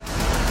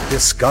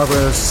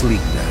Discover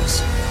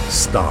sleekness,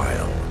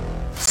 style,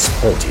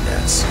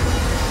 sportiness.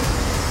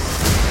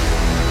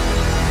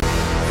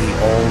 The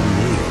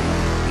all-new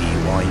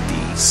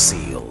BYD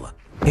SEAL.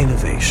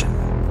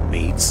 Innovation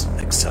meets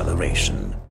acceleration.